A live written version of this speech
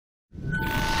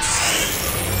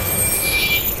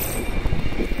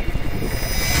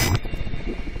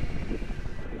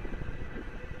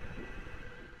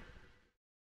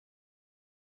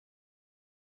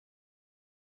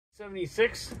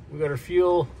S76, we got our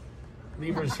fuel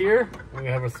levers here, we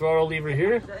have our throttle lever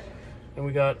here, and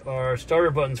we got our starter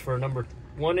buttons for our number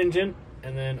 1 engine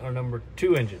and then our number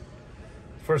 2 engine.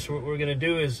 First, what we're going to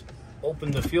do is open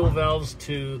the fuel valves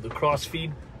to the cross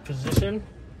feed position.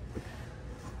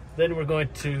 Then we're going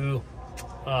to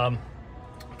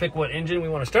pick what engine we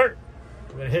want to start.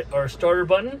 We're going to hit our starter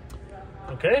button.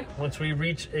 Okay, once we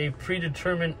reach a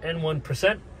predetermined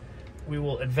N1%, we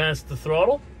will advance the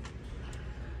throttle.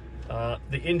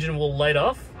 The engine will light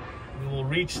off. We will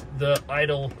reach the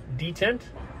idle detent.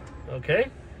 Okay,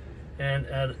 and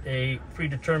at a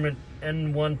predetermined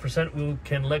N1%, we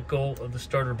can let go of the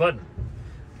starter button.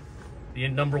 The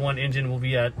number 1 engine will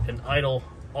be at an idle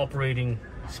operating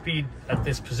speed at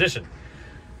this position.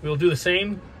 We will do the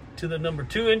same to the number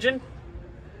 2 engine.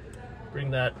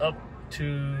 Bring that up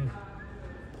to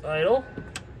idle,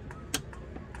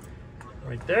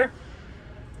 right there.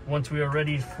 Once we are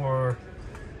ready for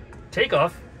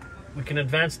takeoff, we can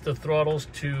advance the throttles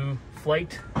to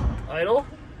flight idle,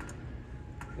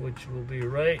 which will be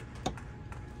right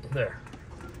there.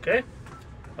 Okay,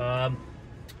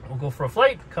 we'll go for a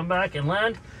flight, come back and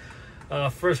land.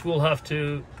 First, we'll have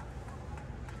to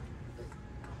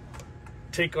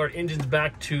take our engines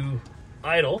back to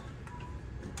idle,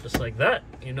 just like that.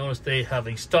 You notice they have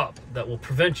a stop that will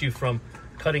prevent you from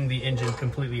cutting the engine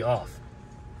completely off.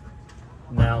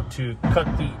 Now, to cut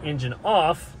the engine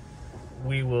off,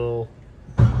 we will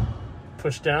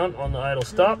push down on the idle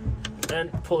stop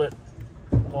and pull it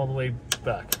all the way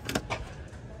back.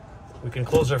 We can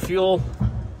close our fuel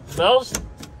valves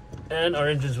and our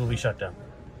engines will be shut down.